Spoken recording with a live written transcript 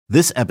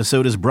This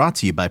episode is brought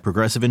to you by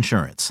Progressive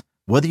Insurance.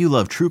 Whether you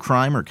love true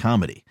crime or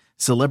comedy,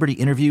 celebrity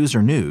interviews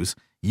or news,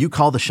 you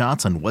call the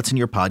shots on what's in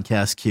your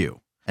podcast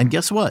queue. And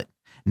guess what?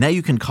 Now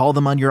you can call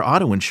them on your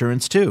auto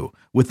insurance too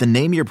with the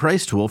Name Your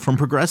Price tool from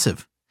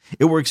Progressive.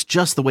 It works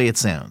just the way it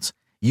sounds.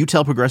 You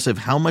tell Progressive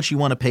how much you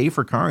want to pay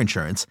for car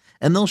insurance,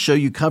 and they'll show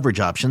you coverage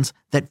options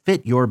that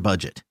fit your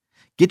budget.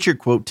 Get your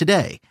quote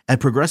today at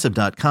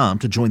Progressive.com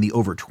to join the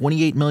over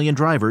 28 million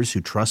drivers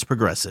who trust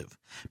Progressive.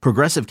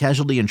 Progressive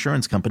Casualty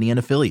Insurance Company and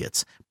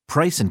Affiliates.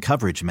 Price and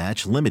coverage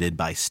match limited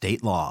by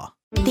state law.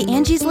 The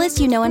Angie's List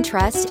you know and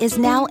trust is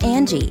now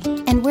Angie,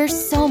 and we're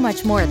so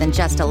much more than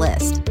just a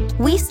list.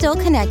 We still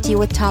connect you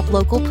with top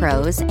local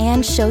pros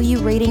and show you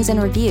ratings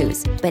and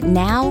reviews, but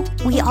now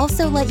we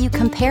also let you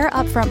compare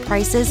upfront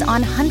prices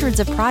on hundreds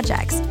of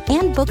projects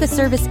and book a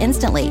service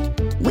instantly.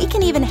 We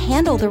can even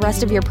handle the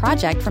rest of your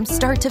project from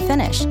start to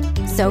finish.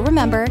 So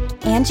remember,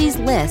 Angie's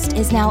List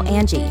is now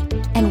Angie,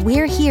 and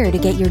we're here to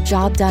get your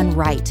job done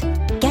right.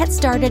 Get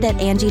started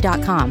at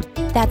Angie.com.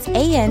 That's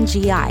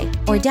ANGI,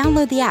 or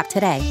download the app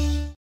today.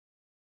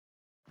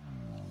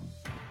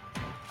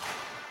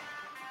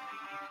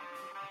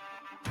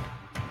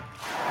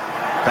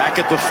 Back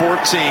at the 14.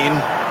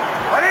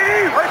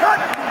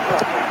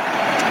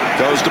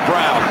 Goes to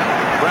Brown.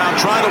 Brown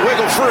trying to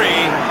wiggle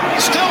free.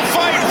 Still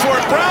fighting for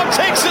it. Brown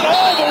takes it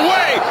all the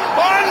way.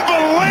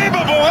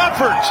 Unbelievable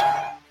effort.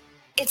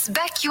 It's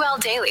BetQL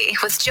Daily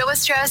with Joe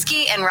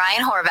Ostrowski and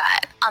Ryan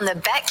Horvat on the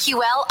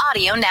BetQL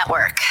Audio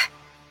Network.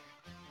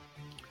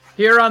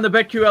 Here on the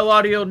BetQL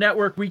Audio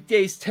Network,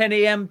 weekdays 10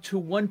 a.m. to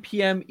 1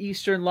 p.m.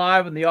 Eastern,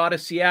 live on the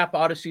Odyssey app,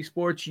 Odyssey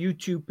Sports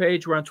YouTube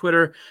page. We're on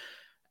Twitter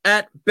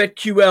at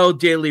BetQL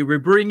Daily. We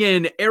bring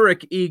in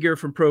Eric Eager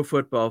from Pro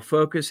Football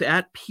Focus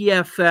at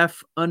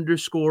PFF_Eric,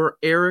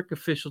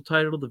 official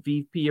title, the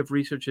VP of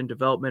Research and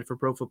Development for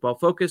Pro Football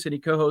Focus, and he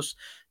co-hosts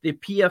the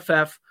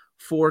PFF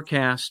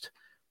Forecast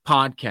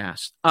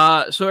podcast.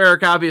 So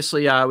Eric,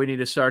 obviously we need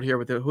to start here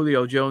with the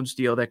Julio Jones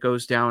deal that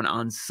goes down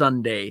on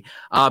Sunday.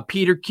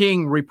 Peter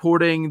King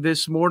reporting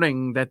this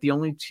morning that the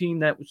only team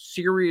that was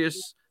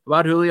serious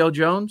about Julio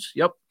Jones,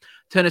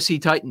 Tennessee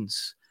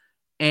Titans.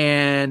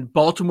 And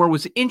Baltimore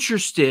was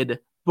interested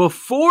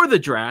before the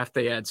draft.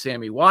 They had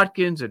Sammy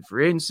Watkins in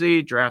free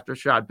agency, draft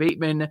Rashad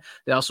Bateman.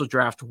 They also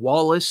draft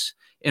Wallace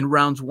in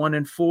rounds 1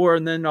 and 4.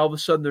 And then all of a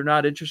sudden they're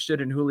not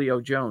interested in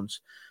Julio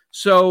Jones.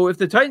 So if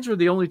the Titans were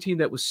the only team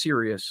that was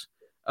serious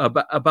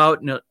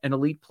about an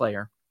elite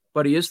player,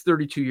 but he is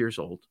 32 years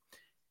old,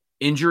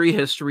 injury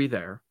history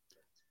there,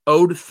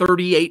 owed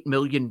 $38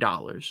 million,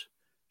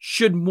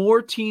 should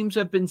more teams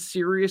have been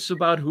serious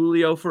about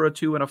Julio for a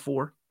 2 and a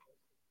 4?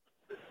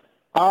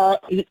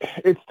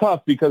 It's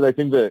tough because I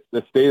think that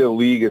the state of the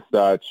league is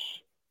such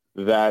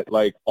that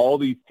like all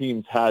these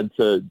teams had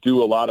to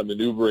do a lot of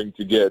maneuvering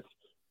to get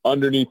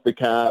underneath the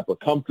cap or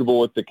comfortable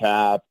with the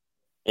cap.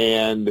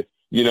 And,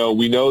 you know,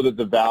 we know that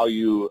the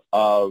value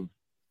of,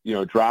 you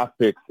know, draft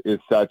picks is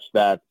such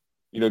that,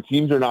 you know,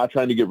 teams are not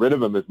trying to get rid of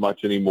them as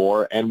much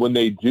anymore. And when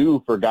they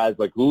do for guys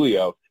like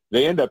Julio,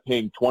 they end up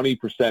paying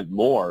 20%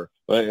 more.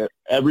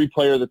 Every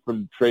player that's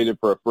been traded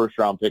for a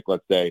first-round pick,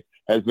 let's say,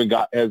 has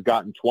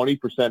gotten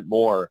 20%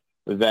 more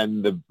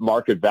than the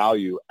market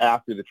value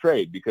after the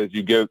trade, because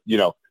you give, you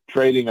know,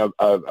 trading a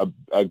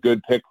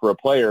good pick for a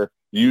player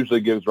usually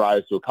gives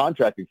rise to a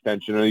contract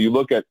extension. And you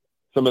look at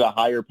some of the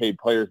higher paid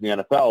players in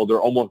the NFL,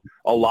 they're almost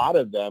a lot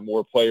of them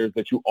were players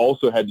that you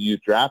also had to use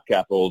draft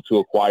capital to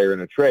acquire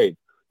in a trade.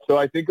 So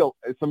I think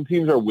some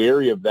teams are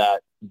wary of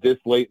that this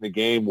late in the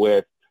game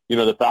with, you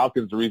know, the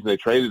Falcons, the reason they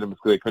traded them is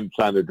because they couldn't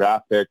sign their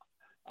draft picks.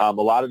 A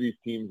lot of these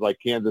teams like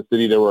Kansas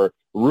City, there were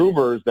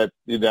rumors that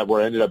were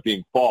ended up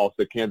being false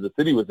that Kansas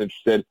City was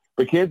interested,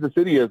 but Kansas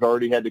City has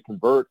already had to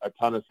convert a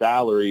ton of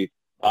salary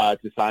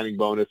to signing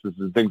bonuses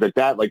and things like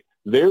that. Like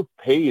they're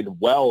paid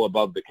well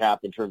above the cap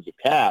in terms of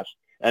cash,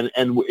 and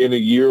in a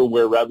year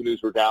where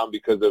revenues were down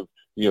because of,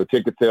 you know,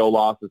 ticket sale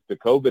losses to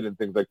COVID and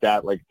things like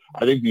that. Like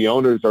I think the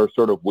owners are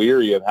sort of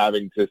weary of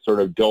having to sort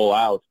of dole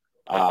out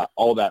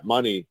all that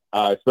money,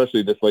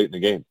 especially this late in the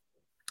game.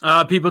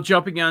 People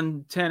jumping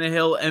on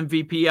Tannehill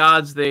MVP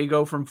odds. They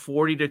go from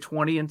 40 to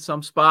 20 in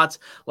some spots.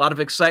 A lot of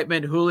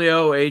excitement.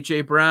 Julio,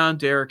 A.J. Brown,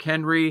 Derrick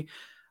Henry.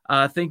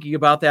 Thinking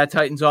about that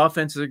Titans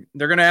offense,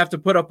 they're going to have to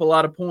put up a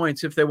lot of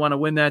points if they want to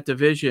win that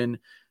division.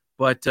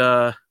 But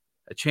a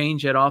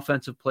change at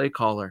offensive play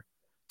caller.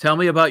 Tell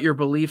me about your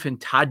belief in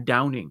Todd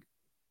Downing.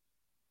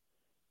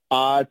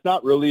 It's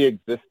not really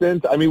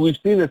existent. I mean, we've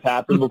seen this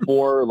happen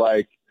before.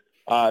 Like,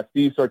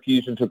 Steve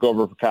Sarkisian took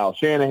over for Kyle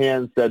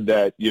Shanahan, said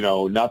that, you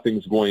know,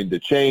 nothing's going to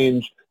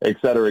change, et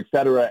cetera, et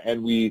cetera.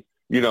 And we,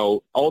 you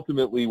know,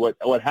 ultimately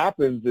what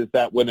happens is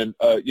that when an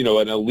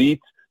elite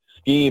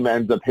scheme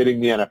ends up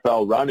hitting the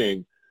NFL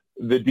running,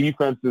 the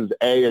defenses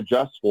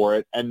adjust for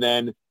it, and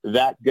then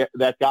that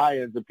guy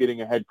ends up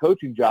getting a head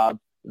coaching job.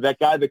 That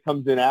guy that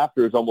comes in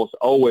after is almost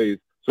always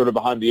sort of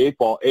behind the eight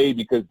ball. A,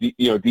 because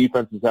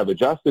defenses have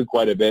adjusted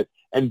quite a bit,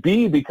 and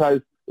B, because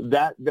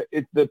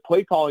the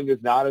play calling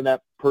is not in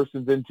that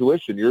person's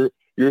intuition.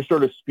 you're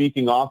sort of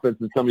speaking offense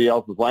in somebody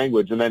else's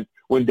language. And then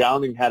when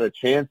Downing had a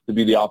chance to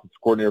be the offensive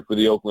coordinator for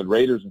the Oakland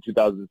Raiders in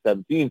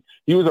 2017,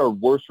 he was our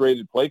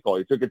worst-rated play caller.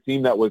 He took a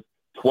team that was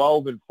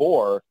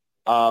 12-4,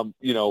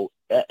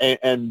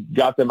 and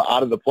got them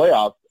out of the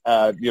playoffs.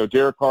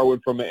 Derek Carr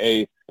went from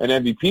an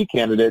MVP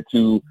candidate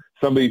to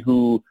somebody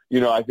who,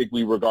 I think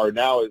we regard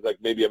now as like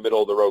maybe a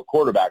middle-of-the-road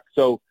quarterback.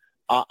 So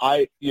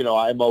I'm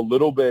a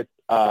little bit,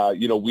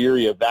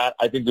 weary of that.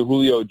 I think the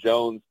Julio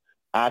Jones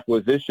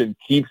acquisition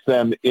keeps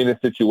them in a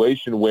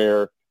situation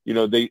where,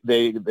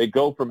 they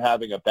go from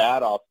having a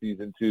bad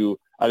offseason to,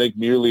 I think,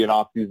 merely an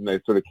offseason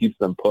that sort of keeps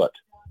them put.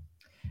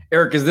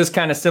 Eric, is this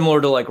kind of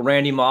similar to like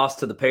Randy Moss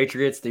to the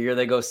Patriots the year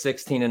they go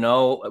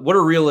 16-0? What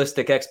are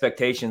realistic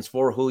expectations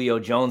for Julio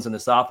Jones in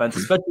this offense,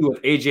 especially with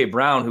A.J.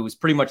 Brown, who is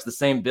pretty much the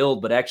same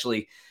build, but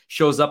actually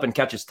shows up and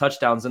catches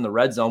touchdowns in the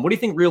red zone? What do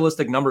you think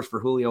realistic numbers for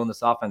Julio in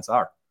this offense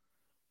are?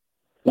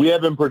 We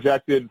have been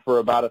projected for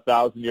about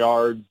 1,000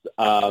 yards,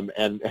 and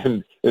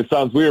it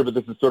sounds weird, but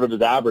this is sort of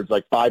his average,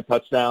 like 5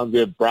 touchdowns. We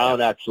have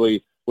Brown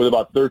actually with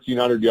about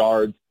 1,300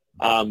 yards.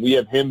 We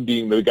have him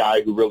being the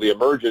guy who really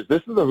emerges.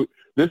 This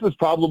is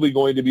probably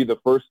going to be the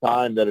first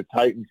time that a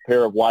Titans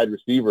pair of wide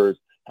receivers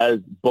has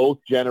both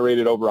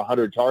generated over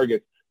 100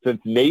 targets since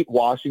Nate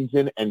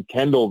Washington and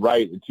Kendall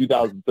Wright in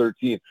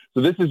 2013. So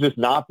this has just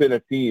not been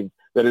a team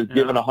that has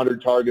given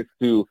 100 targets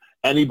to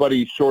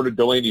anybody short of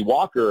Delaney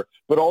Walker,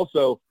 but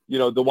also,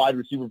 the wide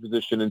receiver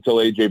position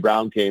until A.J.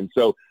 Brown came.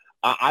 So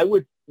I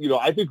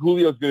think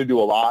Julio's going to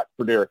do a lot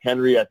for Derrick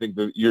Henry. I think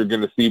that you're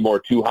going to see more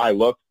too high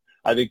looks.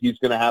 I think he's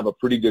going to have a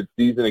pretty good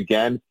season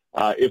again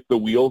if the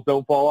wheels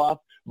don't fall off.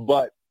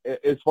 But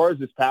as far as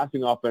his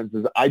passing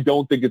offenses, I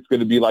don't think it's going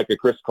to be like a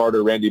Chris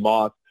Carter, Randy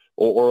Moss,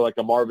 or like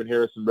a Marvin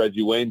Harrison,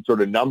 Reggie Wayne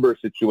sort of number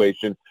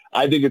situation.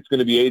 I think it's going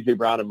to be A.J.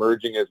 Brown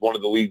emerging as one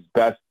of the league's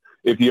best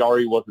if he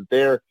already wasn't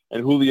there,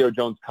 and Julio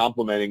Jones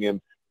complimenting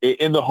him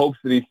in the hopes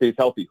that he stays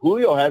healthy.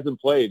 Julio hasn't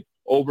played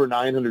over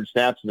 900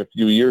 snaps in a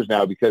few years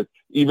now because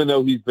even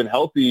though he's been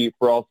healthy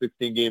for all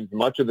 16 games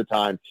much of the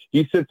time,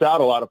 he sits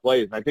out a lot of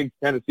plays. And I think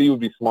Tennessee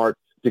would be smart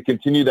to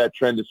continue that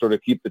trend to sort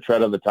of keep the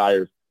tread on the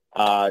tires,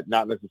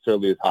 not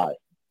necessarily as high.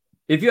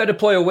 If you had to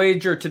play a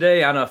wager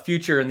today on a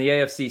future in the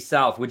AFC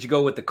South, would you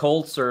go with the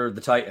Colts or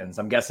the Titans?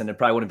 I'm guessing it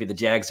probably wouldn't be the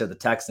Jags or the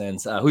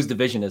Texans. Whose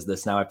division is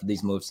this now after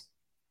these moves?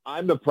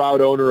 I'm the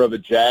proud owner of a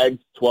Jags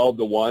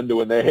 12-1 to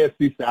win the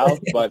AFC South,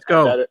 but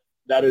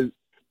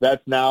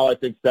that's now I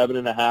think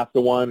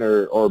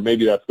 7.5-1, or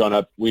maybe that's gone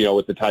up.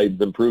 With the Titans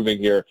improving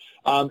here.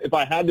 If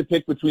I had to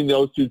pick between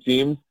those two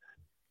teams,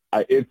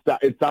 it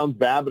sounds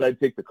bad, but I'd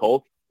take the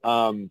Colts.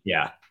 We're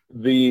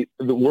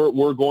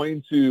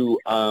going to.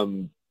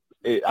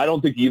 I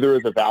don't think either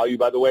is a value,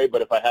 by the way.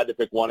 But if I had to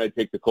pick one, I'd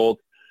take the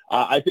Colts.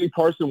 I think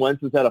Carson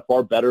Wentz has had a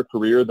far better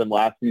career than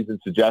last season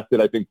suggested.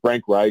 I think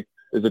Frank Reich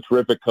is a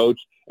terrific coach.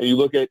 And you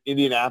look at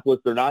Indianapolis,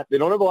 they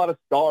don't have a lot of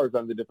stars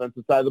on the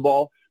defensive side of the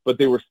ball, but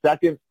they were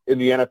second in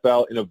the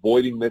NFL in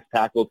avoiding missed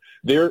tackles.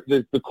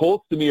 The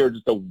Colts, to me, are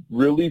just a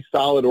really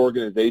solid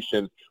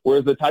organization,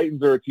 whereas the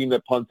Titans are a team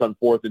that punts on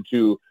 4th and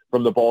 2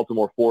 from the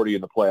Baltimore 40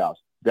 in the playoffs,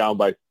 down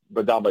by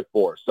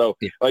 4. So,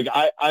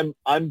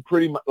 I'm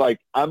pretty much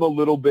I'm a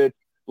little bit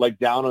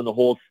down on the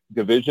whole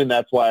division.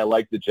 That's why I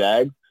like the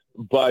Jags.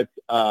 But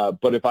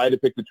if I had to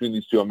pick between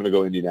these two, I'm going to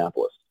go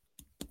Indianapolis.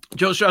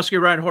 Joe Ostrowski,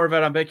 Ryan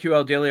Horvat on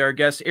BetQL Daily. Our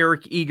guest,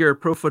 Eric Eager,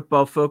 Pro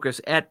Football Focus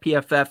at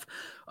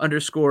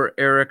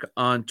PFF_Eric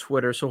on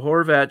Twitter. So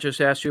Horvat just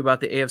asked you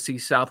about the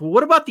AFC South. Well,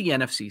 what about the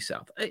NFC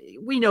South?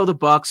 We know the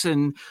Bucs,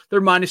 and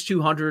they're minus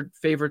 200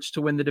 favorites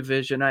to win the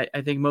division. I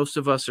think most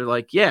of us are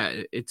like,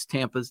 yeah, it's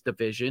Tampa's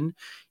division,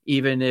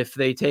 even if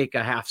they take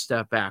a half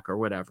step back or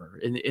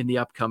whatever in the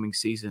upcoming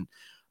season.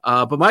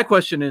 But my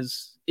question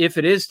is, if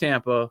it is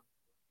Tampa,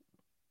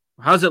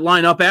 how does it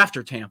line up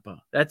after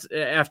Tampa? That's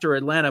after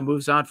Atlanta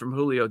moves on from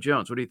Julio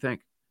Jones. What do you think?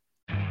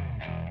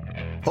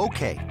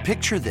 Okay,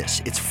 picture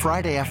this. It's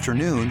Friday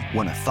afternoon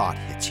when a thought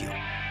hits you.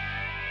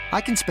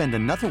 I can spend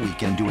another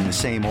weekend doing the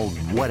same old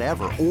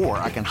whatever, or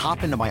I can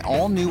hop into my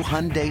all-new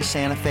Hyundai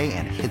Santa Fe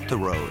and hit the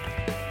road.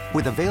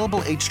 With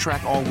available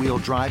H-Track all-wheel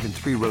drive and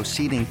 3-row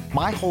seating,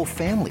 my whole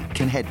family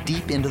can head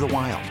deep into the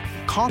wild.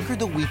 Conquer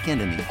the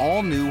weekend in the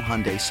all-new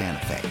Hyundai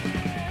Santa Fe.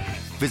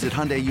 Visit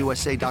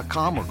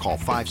HyundaiUSA.com or call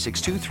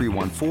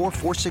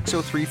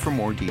 562-314-4603 for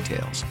more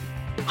details.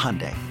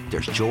 Hyundai,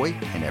 there's joy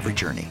in every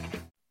journey.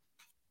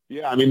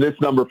 Yeah, I mean, this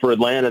number for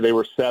Atlanta, they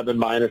were 7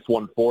 minus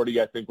 140.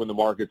 I think when the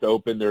markets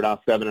open, they're now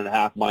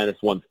 7.5 minus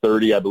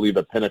 130. I believe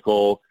at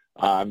Pinnacle.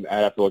 I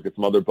have to look at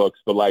some other books,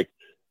 but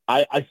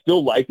I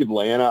still like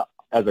Atlanta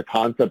as a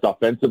concept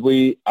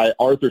offensively.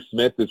 Arthur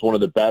Smith is one of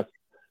the best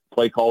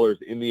play callers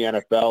in the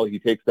NFL. He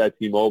takes that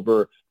team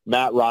over.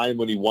 Matt Ryan,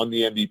 when he won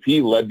the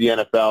MVP, led the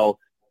NFL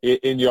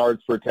in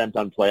yards per attempt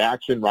on play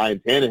action. Ryan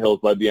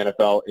Tannehill's led the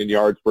NFL in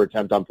yards per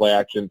attempt on play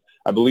action.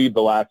 I believe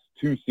the last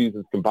 2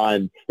 seasons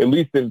combined, at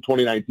least in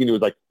 2019, it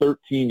was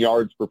 13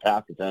 yards per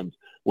pass attempt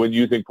when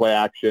using play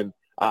action.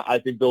 I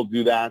think they'll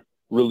do that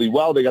really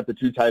well. They got the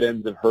 2 tight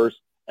ends in Hurst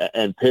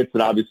and Pitts,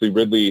 and obviously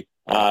Ridley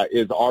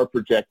is our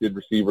projected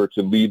receiver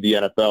to lead the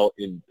NFL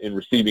in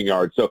receiving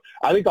yards. So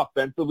I think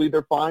offensively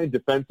they're fine.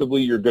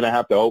 Defensively, you're going to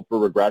have to hope for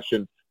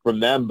regression from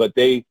them. But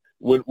the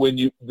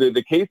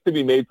case to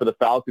be made for the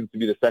Falcons to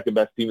be the second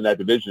best team in that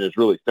division is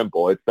really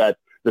simple. It's that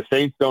the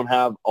Saints don't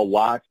have a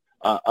lot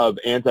of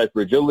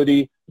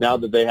anti-fragility now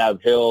that they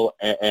have Hill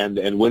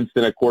and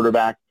Winston at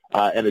quarterback,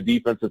 and a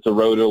defense that's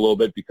eroded a little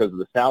bit because of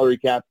the salary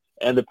cap.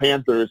 And the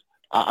Panthers,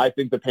 I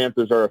think the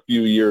Panthers are a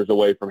few years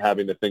away from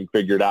having the thing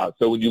figured out.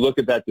 So when you look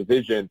at that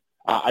division,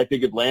 I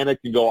think Atlanta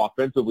can go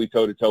offensively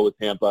toe-to-toe with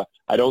Tampa.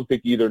 I don't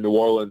think either New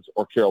Orleans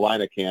or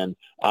Carolina can.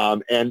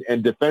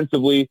 And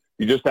defensively,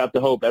 you just have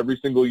to hope every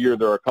single year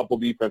there are a couple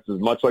defenses,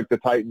 much like the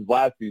Titans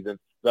last season,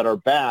 that are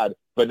bad,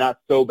 but not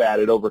so bad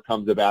it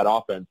overcomes a bad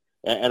offense.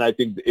 And I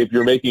think if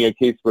you're making a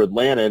case for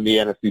Atlanta in the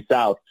NFC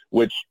South,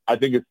 which I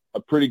think is a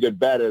pretty good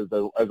bet as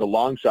a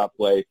long shot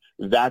play,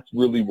 that's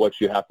really what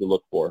you have to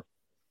look for.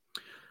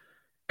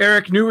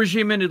 Eric, new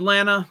regime in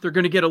Atlanta. They're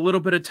going to get a little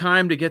bit of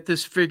time to get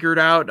this figured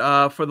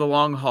out for the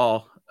long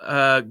haul.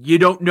 You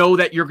don't know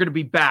that you're going to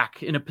be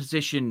back in a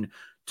position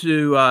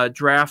to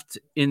draft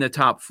in the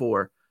top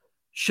 4.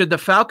 Should the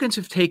Falcons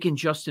have taken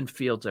Justin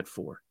Fields at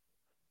 4?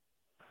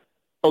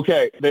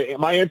 Okay,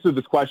 my answer to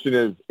this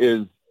question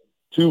is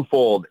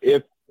twofold.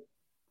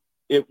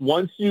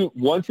 Once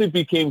it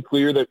became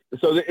clear that,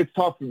 so it's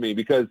tough for me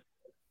because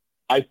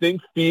I think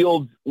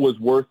Fields was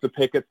worth the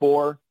pick at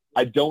 4.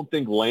 I don't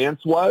think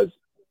Lance was.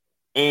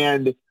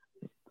 And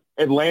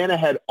Atlanta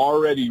had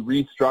already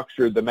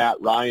restructured the Matt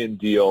Ryan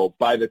deal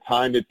by the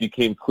time it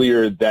became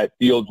clear that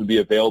Fields would be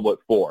available at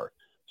 4.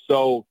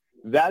 So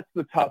that's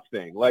the tough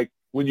thing. Like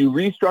when you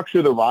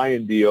restructure the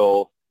Ryan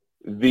deal,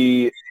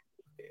 the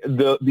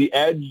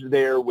edge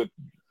there with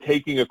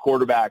taking a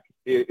quarterback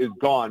is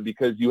gone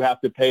because you have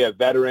to pay a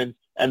veteran.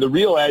 And the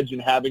real edge in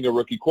having a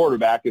rookie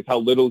quarterback is how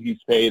little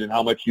he's paid and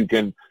how much you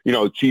can,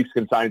 Chiefs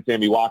can sign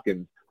Sammy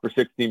Watkins for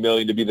 $16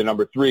 million to be the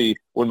number 3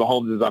 when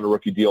Mahomes is on a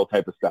rookie deal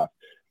type of stuff.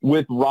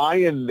 With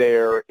Ryan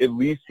there, at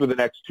least for the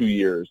next 2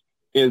 years,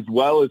 as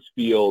well as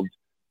Fields,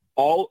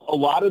 a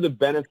lot of the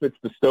benefits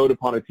bestowed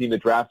upon a team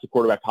that drafts a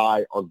quarterback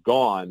high are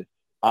gone,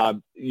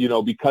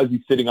 because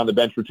he's sitting on the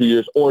bench for 2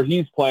 years, or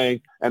he's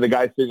playing and the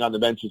guy sitting on the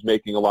bench is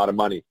making a lot of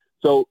money.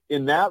 So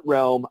in that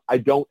realm, I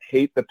don't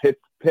hate the Pitts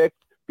pick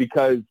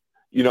because,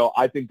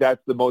 I think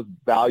that's the most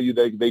value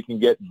that they can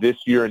get this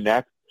year and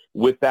next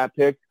with that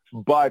pick.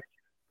 But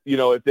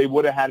if they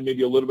would have had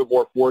maybe a little bit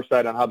more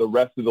foresight on how the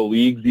rest of the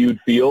league viewed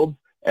Fields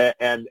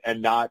and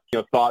not,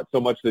 thought so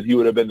much that he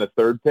would have been the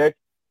 3rd pick,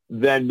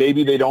 then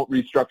maybe they don't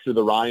restructure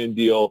the Ryan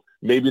deal.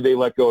 Maybe they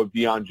let go of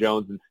Deion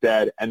Jones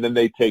instead, and then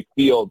they take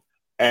Fields,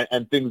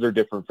 and things are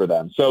different for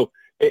them. So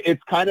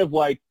it's kind of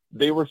like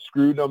they were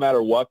screwed no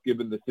matter what,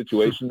 given the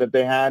situation that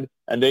they had,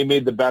 and they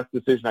made the best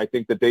decision I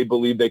think that they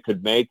believed they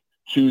could make,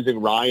 choosing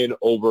Ryan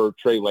over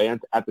Trey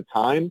Lance at the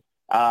time.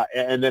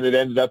 And then it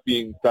ended up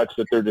being such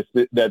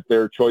that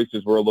their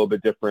choices were a little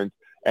bit different.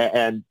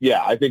 And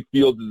I think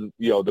Fields is,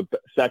 the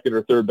 2nd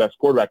or 3rd best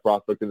quarterback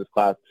prospect in this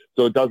class.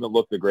 So it doesn't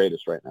look the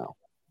greatest right now.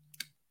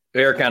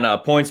 Eric, on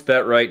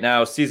PointsBet right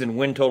now, season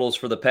win totals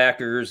for the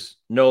Packers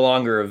no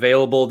longer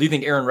available. Do you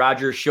think Aaron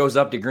Rodgers shows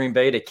up to Green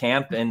Bay to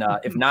camp? And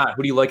if not,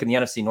 who do you like in the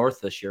NFC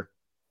North this year?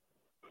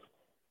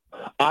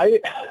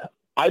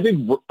 I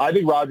think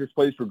Rodgers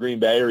plays for Green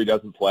Bay or he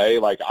doesn't play.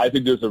 Like, I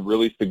think there's a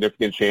really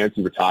significant chance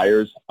he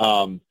retires.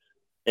 And,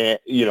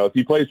 if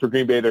he plays for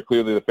Green Bay, they're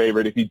clearly the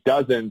favorite. If he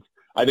doesn't,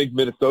 I think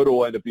Minnesota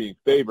will end up being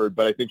favored,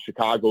 but I think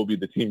Chicago will be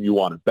the team you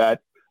want to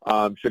bet.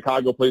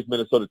 Chicago plays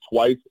Minnesota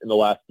twice in the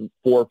last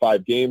 4 or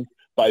 5 games.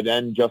 By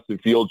then, Justin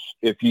Fields,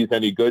 if he's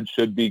any good,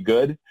 should be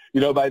good,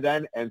 by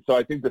then. And so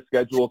I think the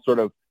schedule sort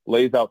of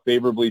lays out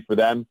favorably for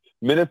them.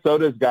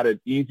 Minnesota's got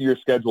an easier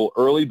schedule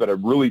early, but a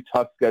really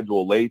tough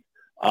schedule late.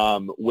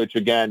 Which,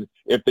 again,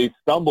 if they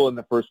stumble in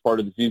the first part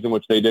of the season,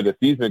 which they did a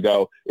season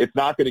ago, it's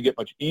not going to get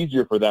much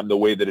easier for them the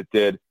way that it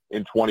did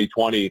in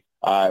 2020,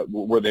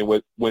 where they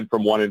went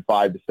from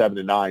 1-5 to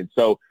 7-9.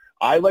 So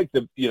I like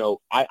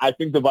I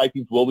think the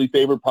Vikings will be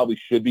favored, probably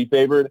should be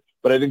favored,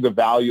 but I think the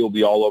value will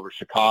be all over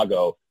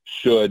Chicago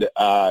should,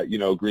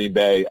 Green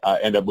Bay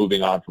end up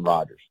moving on from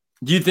Rodgers.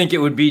 Do you think it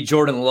would be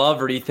Jordan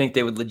Love, or do you think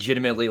they would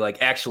legitimately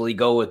actually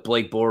go with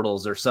Blake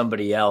Bortles or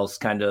somebody else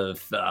kind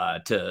of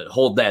to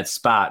hold that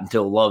spot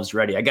until Love's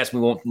ready? I guess we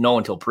won't know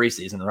until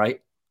preseason, right?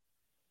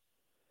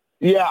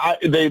 Yeah,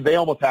 they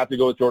almost have to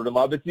go with Jordan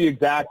Love. It's the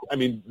exact,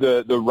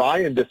 the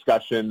Ryan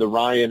discussion, the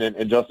Ryan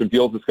and Justin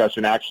Fields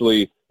discussion,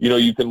 actually,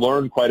 you can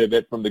learn quite a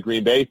bit from the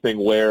Green Bay thing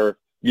where,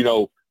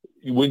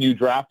 when you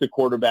draft a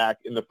quarterback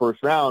in the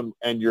first round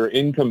and your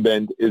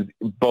incumbent is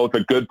both a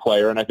good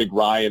player, and I think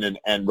Ryan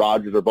and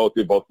Rodgers are both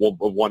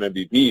won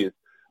MVPs,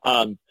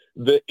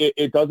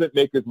 it doesn't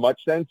make as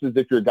much sense as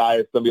if your guy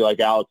is somebody like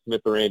Alex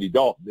Smith or Andy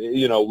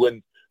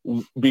Dalton.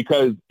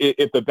 Because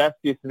if the best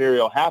case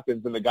scenario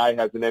happens and the guy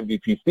has an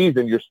MVP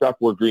season, you're stuck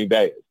where Green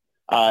Bay is.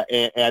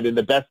 And in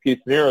the best case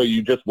scenario,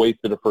 you just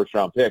wasted a first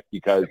round pick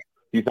because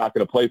he's not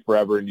going to play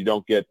forever and you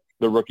don't get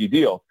the rookie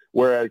deal.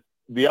 Whereas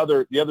the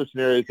other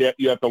scenario is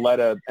you have to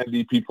let an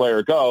MVP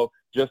player go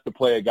just to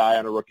play a guy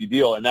on a rookie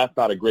deal. And that's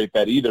not a great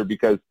bet either,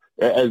 because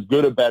as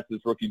good a bets as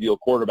rookie deal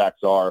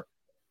quarterbacks are,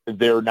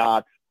 they're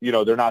not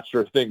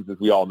sure things, as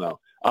we all know.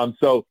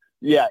 So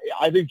yeah,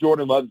 I think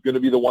Jordan Love's going to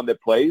be the one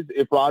that plays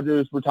if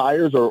Rodgers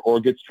retires or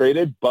gets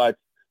traded, but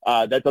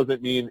that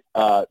doesn't mean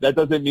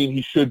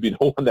he should be the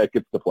one that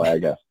gets to play, I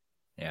guess.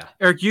 Yeah.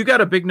 Eric, you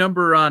got a big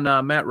number on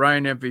Matt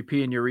Ryan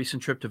MVP in your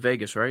recent trip to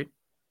Vegas, right?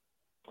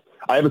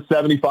 I have a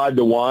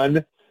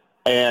 75-1,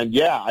 and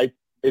yeah,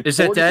 it's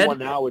 40-1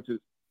 now, which is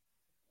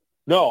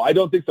no, I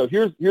don't think so.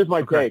 Here's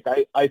my take.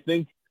 I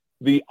think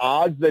the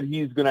odds that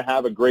he's going to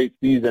have a great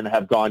season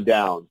have gone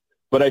down,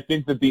 but I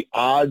think that the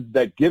odds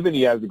that given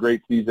he has a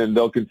great season,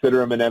 they'll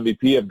consider him an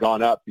MVP have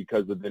gone up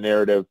because of the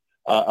narrative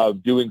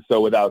of doing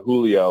so without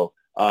Julio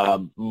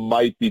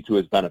might be to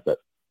his benefit.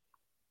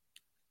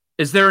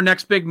 Is there a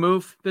next big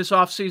move this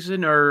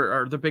offseason, or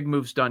are the big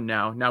moves done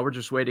now? Now we're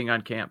just waiting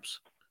on camps.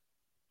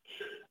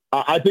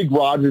 I think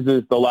Rodgers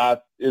is the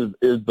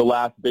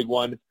last big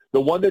one.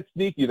 The one that's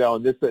sneaky though,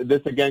 and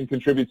this again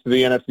contributes to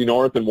the NFC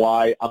North and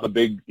why I'm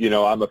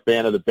a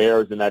fan of the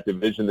Bears in that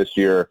division this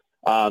year.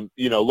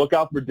 Look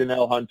out for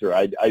Danielle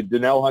Hunter.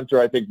 Danielle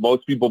Hunter, I think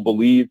most people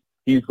believe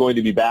he's going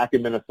to be back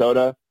in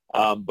Minnesota,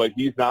 but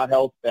he's not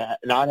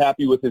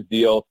happy with his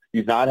deal.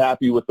 He's not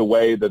happy with the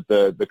way that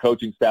the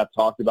coaching staff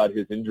talked about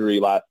his injury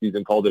last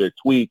season, called it a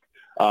tweak.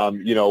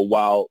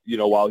 While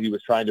he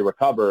was trying to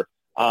recover.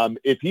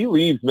 If he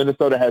leaves,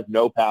 Minnesota has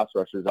no pass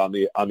rushers on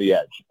the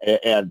edge,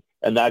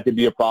 and that could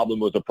be a problem.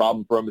 It was a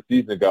problem for him a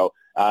season ago,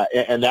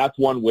 and that's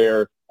one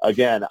where,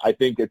 again, I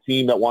think a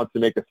team that wants to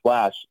make a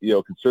splash,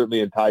 could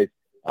certainly entice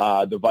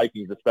the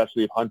Vikings,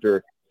 especially if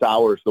Hunter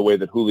sours the way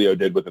that Julio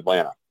did with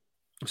Atlanta.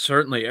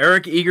 Certainly.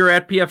 Eric Eager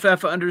at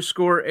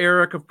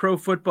PFF_Eric of Pro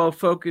Football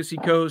Focus. He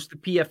goes to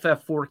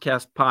PFF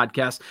Forecast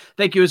Podcast.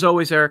 Thank you as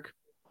always, Eric.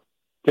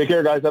 Take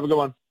care, guys. Have a good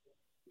one.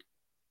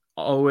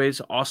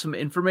 Always awesome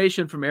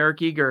information from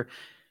Eric Eager.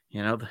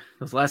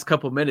 Those last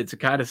couple minutes, it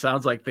kind of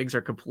sounds like things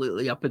are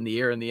completely up in the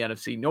air in the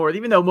NFC North,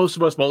 even though most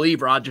of us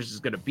believe Rodgers is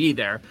going to be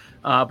there.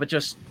 But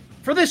just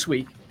for this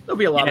week, there'll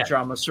be a lot of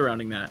drama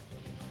surrounding that.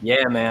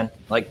 Yeah, man.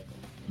 Like,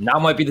 now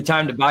might be the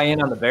time to buy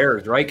in on the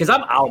Bears, right? Because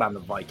I'm out on the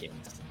Vikings.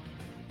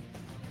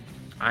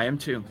 I am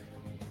too.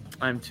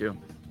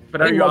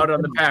 But are you out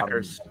on the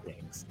Packers?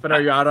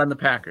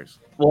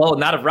 Well,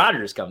 not if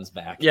Rodgers comes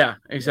back. Yeah,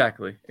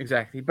 exactly.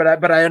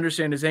 But I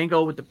understand his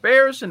angle with the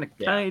Bears, and I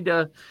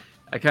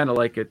kind of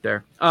like it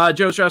there.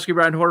 Joe Ostrowski,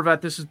 Ryan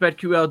Horvat. This is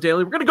BetQL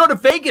Daily. We're going to go to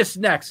Vegas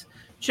next.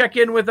 Check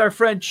in with our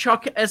friend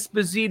Chuck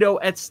Esposito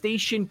at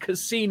Station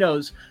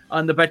Casinos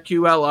on the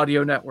BetQL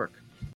Audio Network.